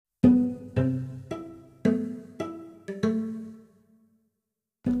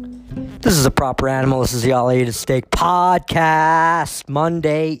This is a proper animal. This is the All I Eat Is Steak podcast,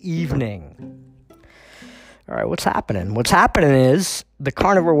 Monday evening. All right, what's happening? What's happening is the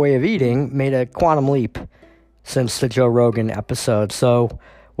carnivore way of eating made a quantum leap since the Joe Rogan episode. So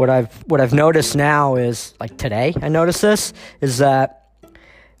what I've noticed now is, like today, I noticed this, is that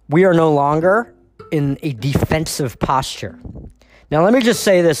we are no longer in a defensive posture. Now, let me just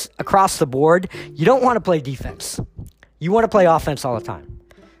say this across the board. You don't want to play defense. You want to play offense all the time.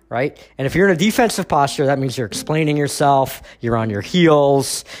 Right? And if you're in a defensive posture, that means you're explaining yourself, you're on your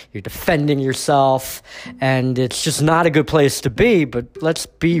heels, you're defending yourself, and it's just not a good place to be. But let's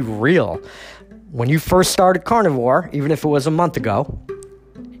be real. When you first started carnivore, even if it was a month ago,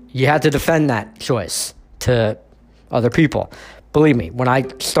 you had to defend that choice to other people. Believe me, when I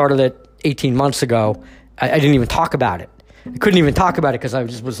started it 18 months ago, I didn't even talk about it. I couldn't even talk about it because I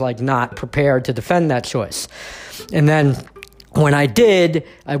just was not prepared to defend that choice. And then when I did,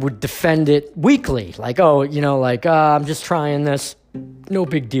 I would defend it weakly. I'm just trying this. No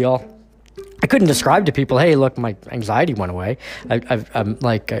big deal. I couldn't describe to people, hey, look, my anxiety went away.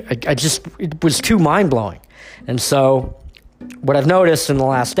 It was too mind-blowing. And so what I've noticed in the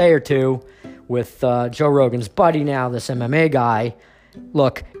last day or two with Joe Rogan's buddy now, this MMA guy,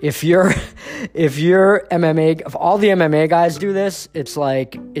 look, if all the MMA guys do this, it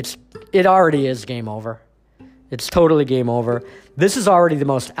already is game over. It's totally game over. This is already the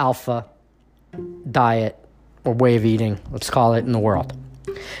most alpha diet or way of eating, let's call it, in the world.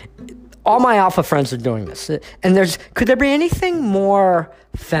 All my alpha friends are doing this. And could there be anything more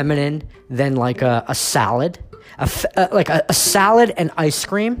feminine than like a salad? A salad and ice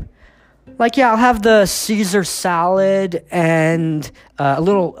cream? I'll have the Caesar salad and a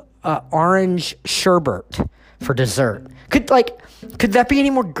little orange sherbet for dessert. Could that be any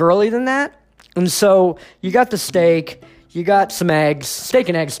more girly than that? And so you got the steak, you got some eggs. Steak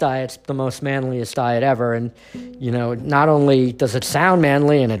and eggs diet's the most manliest diet ever. And, not only does it sound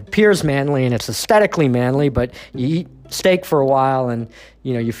manly and it appears manly and it's aesthetically manly, but you eat steak for a while and,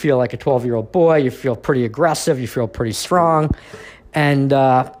 you feel like a 12-year-old boy. You feel pretty aggressive. You feel pretty strong. And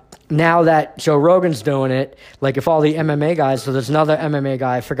now that Joe Rogan's doing it, if all the MMA guys, so there's another MMA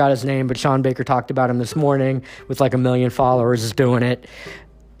guy, I forgot his name, but Sean Baker talked about him this morning with 1 million followers is doing it.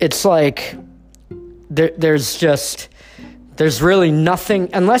 It's there's really nothing,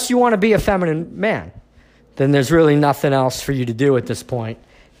 unless you want to be a feminine man, then there's really nothing else for you to do at this point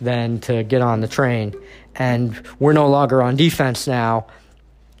than to get on the train. And we're no longer on defense now.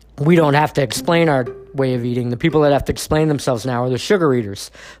 We don't have to explain our way of eating. The people that have to explain themselves now are the sugar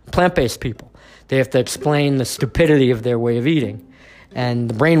eaters, plant-based people. They have to explain the stupidity of their way of eating and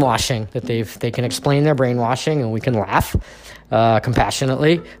the brainwashing that they can explain their brainwashing, and we can laugh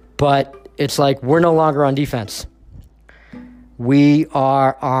compassionately, but it's we're no longer on defense. We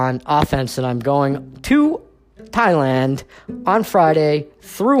are on offense, and I'm going to Thailand on Friday,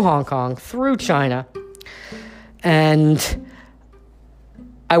 through Hong Kong, through China. And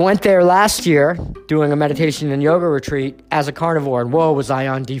I went there last year doing a meditation and yoga retreat as a carnivore, and whoa, was I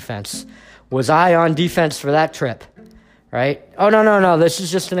on defense. Was I on defense for that trip? Right? Oh, no, this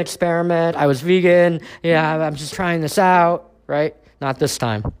is just an experiment. I was vegan. Yeah, I'm just trying this out, right? Not this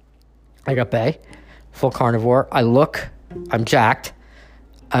time. I got Bae, full carnivore. I'm jacked.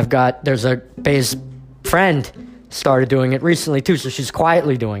 There's Bae's friend started doing it recently too, so she's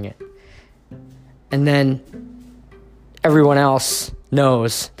quietly doing it. And then everyone else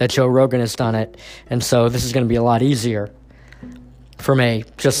knows that Joe Rogan has done it, and so this is going to be a lot easier from a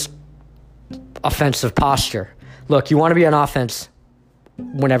just offensive posture. Look, you want to be on offense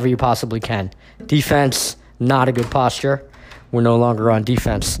whenever you possibly can. Defense, not a good posture. We're no longer on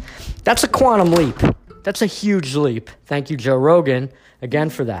defense. That's a quantum leap. That's a huge leap. Thank you, Joe Rogan, again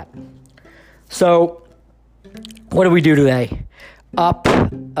for that. So, what do we do today?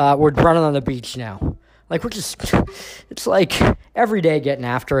 We're running on the beach now. It's every day getting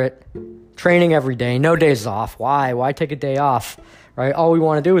after it. Training every day, no days off. Why? Why take a day off, right? All we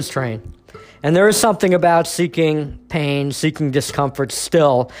want to do is train. And there is something about seeking pain, seeking discomfort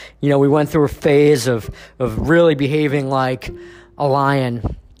still. We went through a phase of really behaving like a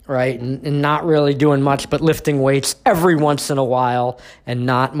lion, right? And not really doing much but lifting weights every once in a while and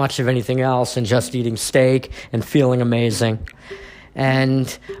not much of anything else and just eating steak and feeling amazing.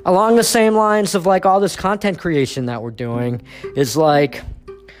 And along the same lines of all this content creation that we're doing is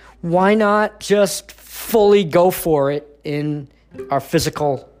why not just fully go for it in our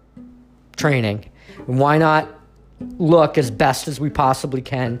physical training? And why not look as best as we possibly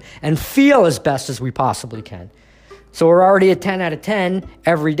can and feel as best as we possibly can? So we're already at 10 out of 10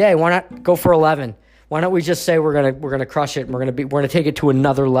 every day. Why not go for 11? Why don't we just say we're gonna crush it, and we're gonna take it to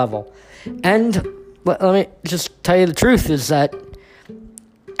another level? And let me just tell you the truth is that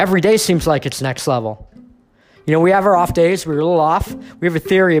every day seems like it's next level. You know, we have our off days. We were a little off. We have a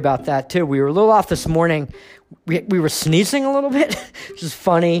theory about that too. We were a little off this morning. We were sneezing a little bit, which is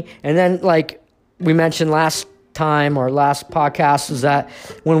funny. And then, like we mentioned last time or last podcast, is that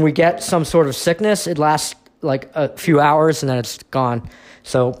when we get some sort of sickness, it lasts like a few hours and then it's gone.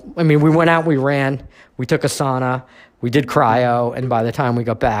 So, I mean, we went out, we ran, we took a sauna, we did cryo, and by the time we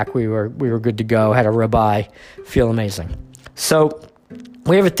got back, we were good to go, had a ribeye, feel amazing. So,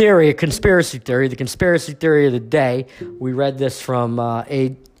 we have a theory, a conspiracy theory, the conspiracy theory of the day. We read this from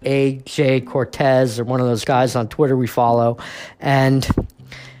A.J. Cortez, or one of those guys on Twitter we follow, and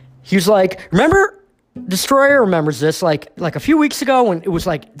he was like, remember, Destroyer remembers this, like a few weeks ago when it was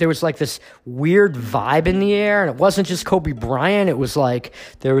like, there was like this weird vibe in the air, and it wasn't just Kobe Bryant, it was like,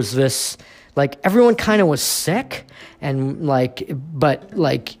 there was this, like, everyone kind of was sick, and like, but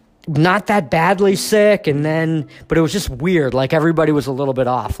like, not that badly sick, and then, but it was just weird, like everybody was a little bit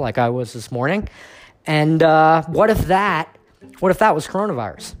off, like I was this morning, and what if that was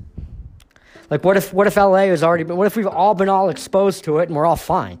coronavirus? Like, what if LA has already been, what if we've all been exposed to it, and we're all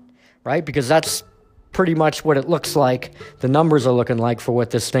fine, right? Because that's pretty much what it looks like, the numbers are looking like for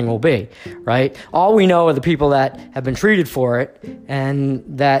what this thing will be, right? All we know are the people that have been treated for it, and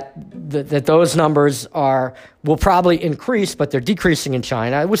that those numbers will probably increase, but they're decreasing in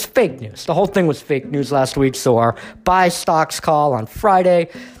China. It was fake news. The whole thing was fake news last week, so our buy stocks call on Friday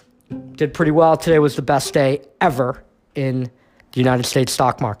did pretty well. Today was the best day ever in the United States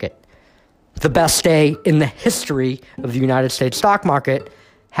stock market. The best day in the history of the United States stock market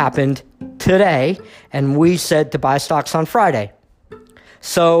happened today, and we said to buy stocks on Friday.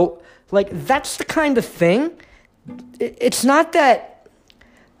 So, like, that's the kind of thing. It's not that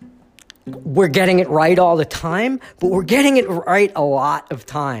we're getting it right all the time, but we're getting it right a lot of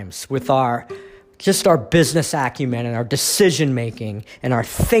times with our business acumen and our decision making, and our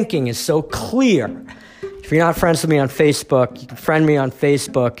thinking is so clear. If you're not friends with me on Facebook, you can friend me on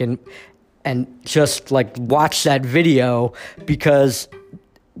Facebook and just like watch that video, because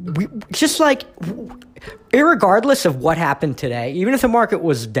we just like, irregardless of what happened today, even if the market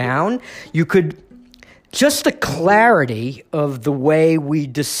was down, you could, just the clarity of the way we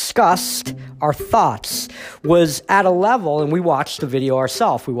discussed our thoughts was at a level, and we watched the video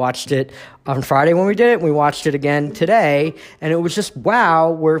ourselves. We watched it on Friday when we did it, and we watched it again today, and it was just,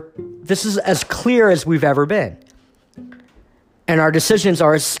 wow, this is as clear as we've ever been. And our decisions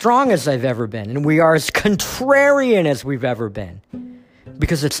are as strong as they've ever been, and we are as contrarian as we've ever been.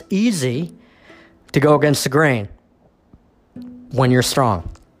 Because it's easy to go against the grain when you're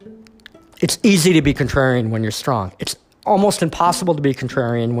strong. It's easy to be contrarian when you're strong. It's almost impossible to be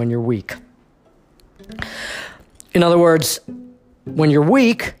contrarian when you're weak. In other words, when you're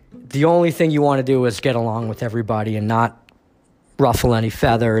weak, the only thing you want to do is get along with everybody and not ruffle any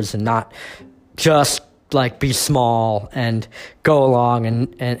feathers, and not just like be small and go along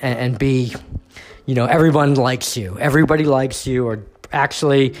and be, you know, everyone likes you. Everybody likes you, or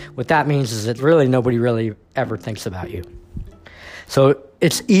actually, what that means is that really nobody really ever thinks about you. So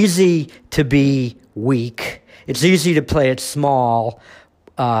it's easy to be weak. It's easy to play it small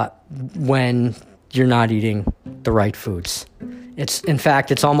when you're not eating the right foods. In fact,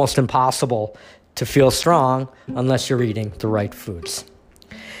 it's almost impossible to feel strong unless you're eating the right foods.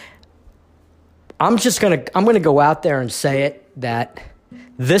 I'm gonna go out there and say it, that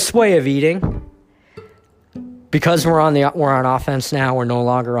this way of eating, because we're on offense now, we're no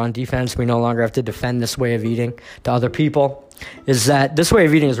longer on defense, we no longer have to defend this way of eating to other people, is that this way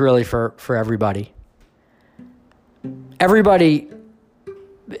of eating is really for everybody. Everybody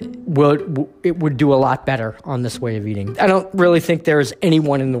would do a lot better on this way of eating. I don't really think there is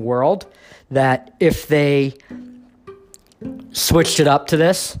anyone in the world that, if they switched it up to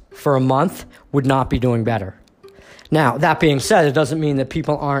this for a month, would not be doing better. Now, that being said, it doesn't mean that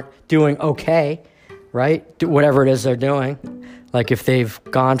people aren't doing okay, right? Whatever it is they're doing. Like if they've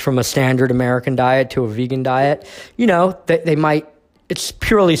gone from a standard American diet to a vegan diet, you know, they might, it's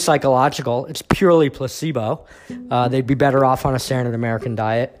purely psychological. It's purely placebo. They'd be better off on a standard American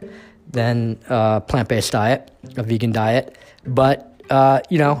diet than a plant-based diet, a vegan diet. But,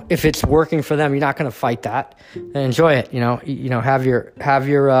 you know, if it's working for them, you're not going to fight that. And enjoy it. You know, have your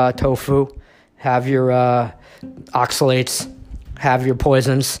tofu, have your oxalates, have your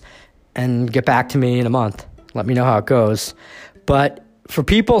poisons, and get back to me in a month. Let me know how it goes. But for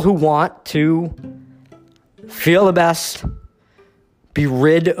people who want to feel the best, be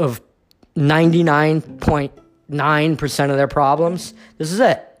rid of 99.9% 9% of their problems, this is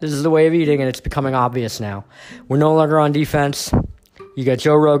it. This is the way of eating, and it's becoming obvious now. We're no longer on defense. You got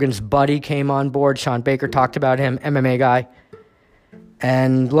Joe Rogan's buddy came on board. Sean Baker talked about him, MMA guy.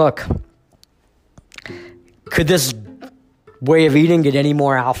 And look, could this way of eating get any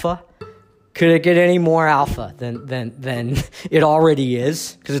more alpha? Could it get any more alpha than it already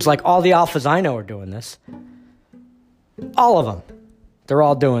is? Because it's like all the alphas I know are doing this. All of them. They're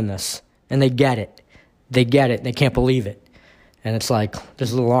all doing this. And they get it. They get it. They can't believe it. And it's like,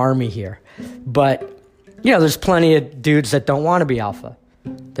 there's a little army here. But, there's plenty of dudes that don't want to be alpha.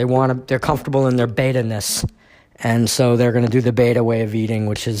 They're comfortable in their beta-ness. And so they're going to do the beta way of eating,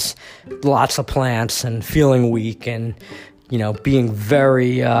 which is lots of plants and feeling weak and, being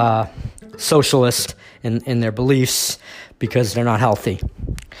very socialist in their beliefs because they're not healthy.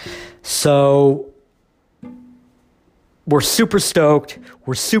 So we're super stoked.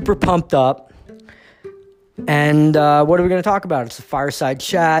 We're super pumped up. And what are we going to talk about? It's a fireside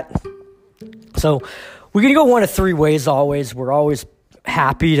chat. So we're going to go one of three ways always. We're always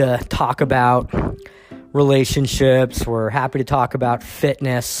happy to talk about relationships. We're happy to talk about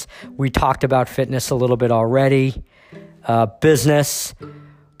fitness. We talked about fitness a little bit already. Business.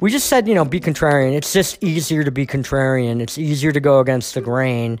 We just said, be contrarian. It's just easier to be contrarian. It's easier to go against the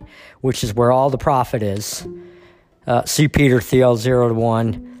grain, which is where all the profit is. See Peter Thiel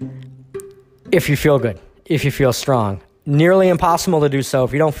 0-1. If you feel good, if you feel strong. Nearly impossible to do so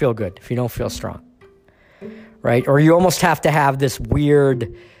if you don't feel good, if you don't feel strong. Right? Or you almost have to have this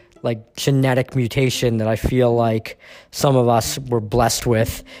weird, genetic mutation that I feel like some of us were blessed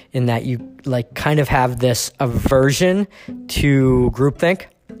with, in that you, kind of have this aversion to groupthink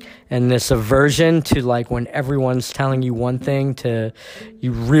and this aversion to, when everyone's telling you one thing,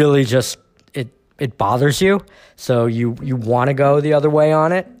 you really just, it bothers you. So you want to go the other way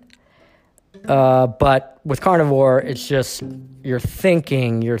on it. But with Carnivore, it's just your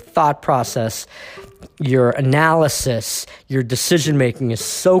thinking, your thought process, your analysis, your decision-making is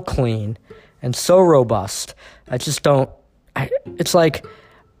so clean and so robust. It's like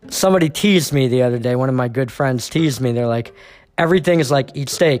somebody teased me the other day. One of my good friends teased me. They're like, everything is like eat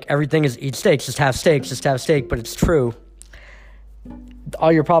steak. Everything is eat steak. Just have steak. Just have steak. But it's true.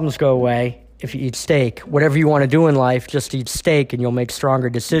 All your problems go away if you eat steak. Whatever you want to do in life, just eat steak and you'll make stronger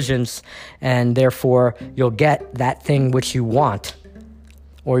decisions. And therefore, you'll get that thing which you want.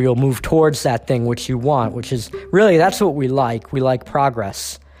 Or you'll move towards that thing which you want, which is really, that's what we like. We like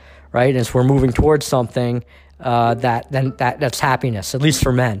progress, right? As we're moving towards something, that's happiness, at least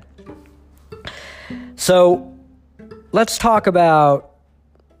for men. So let's talk about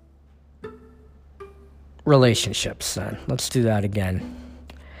relationships then. Let's do that again.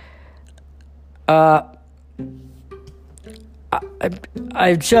 I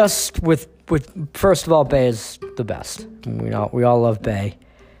just, with first of all, Bae is the best. We all love Bae.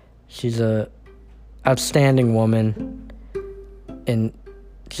 She's a outstanding woman in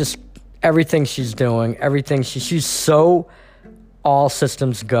just everything she's doing, she's so all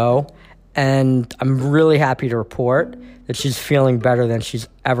systems go, and I'm really happy to report that she's feeling better than she's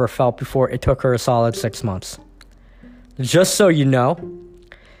ever felt before. It took her a solid 6 months. Just so you know,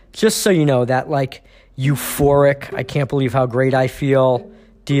 that euphoric, I can't believe how great I feel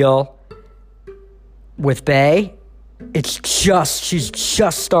deal with Bae, she's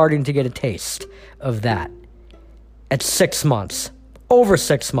just starting to get a taste of that at 6 months, over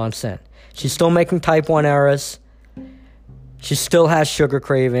 6 months in. She's still making type 1 errors. She still has sugar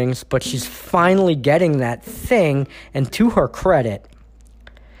cravings, but she's finally getting that thing. And to her credit,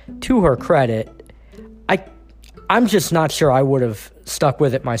 I'm just not sure I would have stuck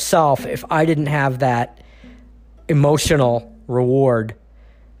with it myself if I didn't have that emotional reward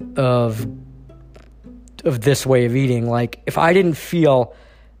of this way of eating. If I didn't feel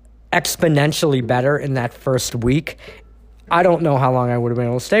exponentially better in that first week, I don't know how long I would have been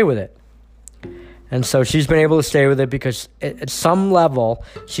able to stay with it. And so she's been able to stay with it because at some level,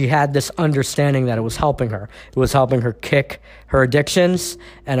 she had this understanding that it was helping her. It was helping her kick her addictions,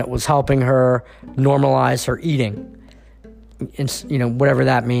 and it was helping her normalize her eating. Whatever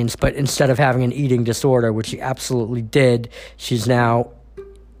that means. But instead of having an eating disorder, which she absolutely did, she's now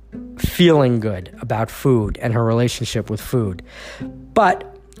feeling good about food and her relationship with food.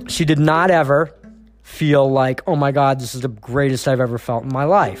 But she did not ever feel like, oh my God, this is the greatest I've ever felt in my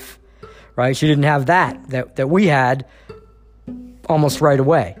life. Right? She didn't have that we had almost right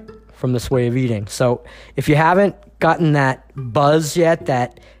away from this way of eating. So if you haven't gotten that buzz yet,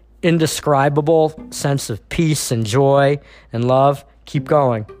 that indescribable sense of peace and joy and love, keep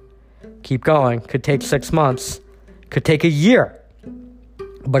going. Keep going. Could take 6 months. Could take a year.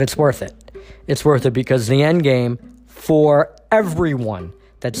 But it's worth it. It's worth it because the end game for everyone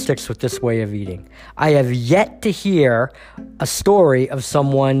that sticks with this way of eating. I have yet to hear a story of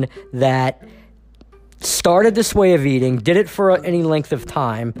someone that started this way of eating, did it for any length of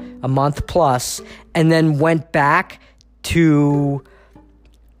time, a month plus, and then went back to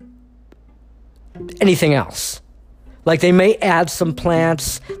anything else. Like they may add some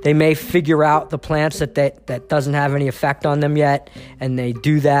plants, they may figure out the plants that doesn't have any effect on them yet, and they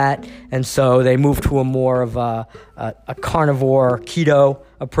do that, and so they move to a more of a carnivore keto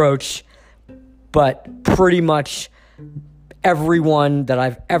approach. But pretty much everyone that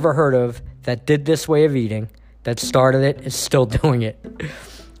I've ever heard of that did this way of eating, that started it, is still doing it.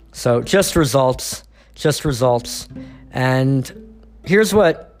 So just results. And here's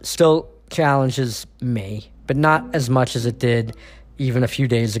what still challenges me, but not as much as it did even a few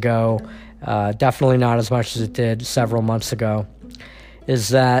days ago, definitely not as much as it did several months ago, is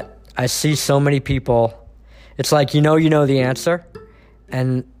that I see so many people, it's like you know the answer,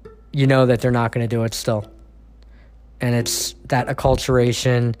 and you know that they're not going to do it still. And it's that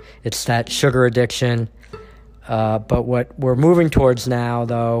acculturation, it's that sugar addiction. But what we're moving towards now,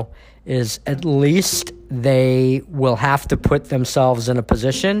 though, is at least they will have to put themselves in a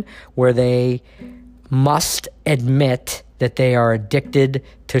position where they must admit that they are addicted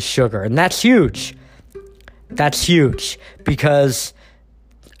to sugar. And that's huge. That's huge because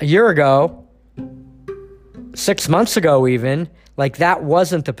a year ago, 6 months ago even, like that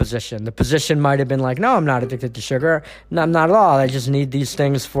wasn't the position. The position might have been like, no, I'm not addicted to sugar. No, I'm not at all. I just need these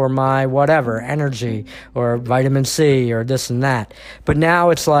things for my whatever, energy or vitamin C or this and that. But now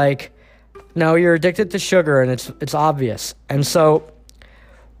it's like, no, you're addicted to sugar, and it's obvious. And so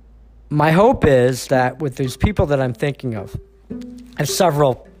my hope is that with these people that I'm thinking of, I have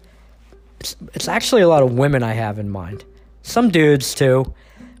several, it's actually a lot of women I have in mind. Some dudes too,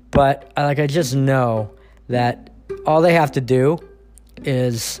 but I just know that all they have to do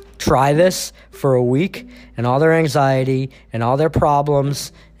is try this for a week, and all their anxiety and all their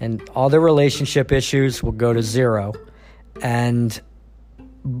problems and all their relationship issues will go to zero. And,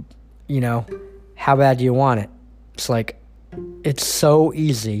 how bad do you want it? It's like, it's so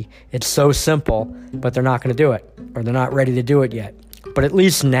easy, it's so simple, but they're not going to do it, or they're not ready to do it yet. But at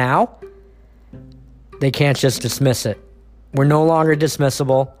least now, they can't just dismiss it. We're no longer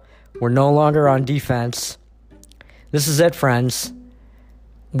dismissible. We're no longer on defense. This is it, friends.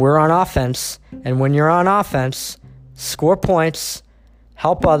 We're on offense, and when you're on offense, score points,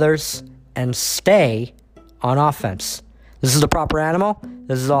 help others, and stay on offense. This is The Proper Animal.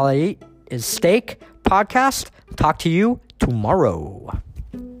 This is All I Eat is Steak podcast. Talk to you tomorrow.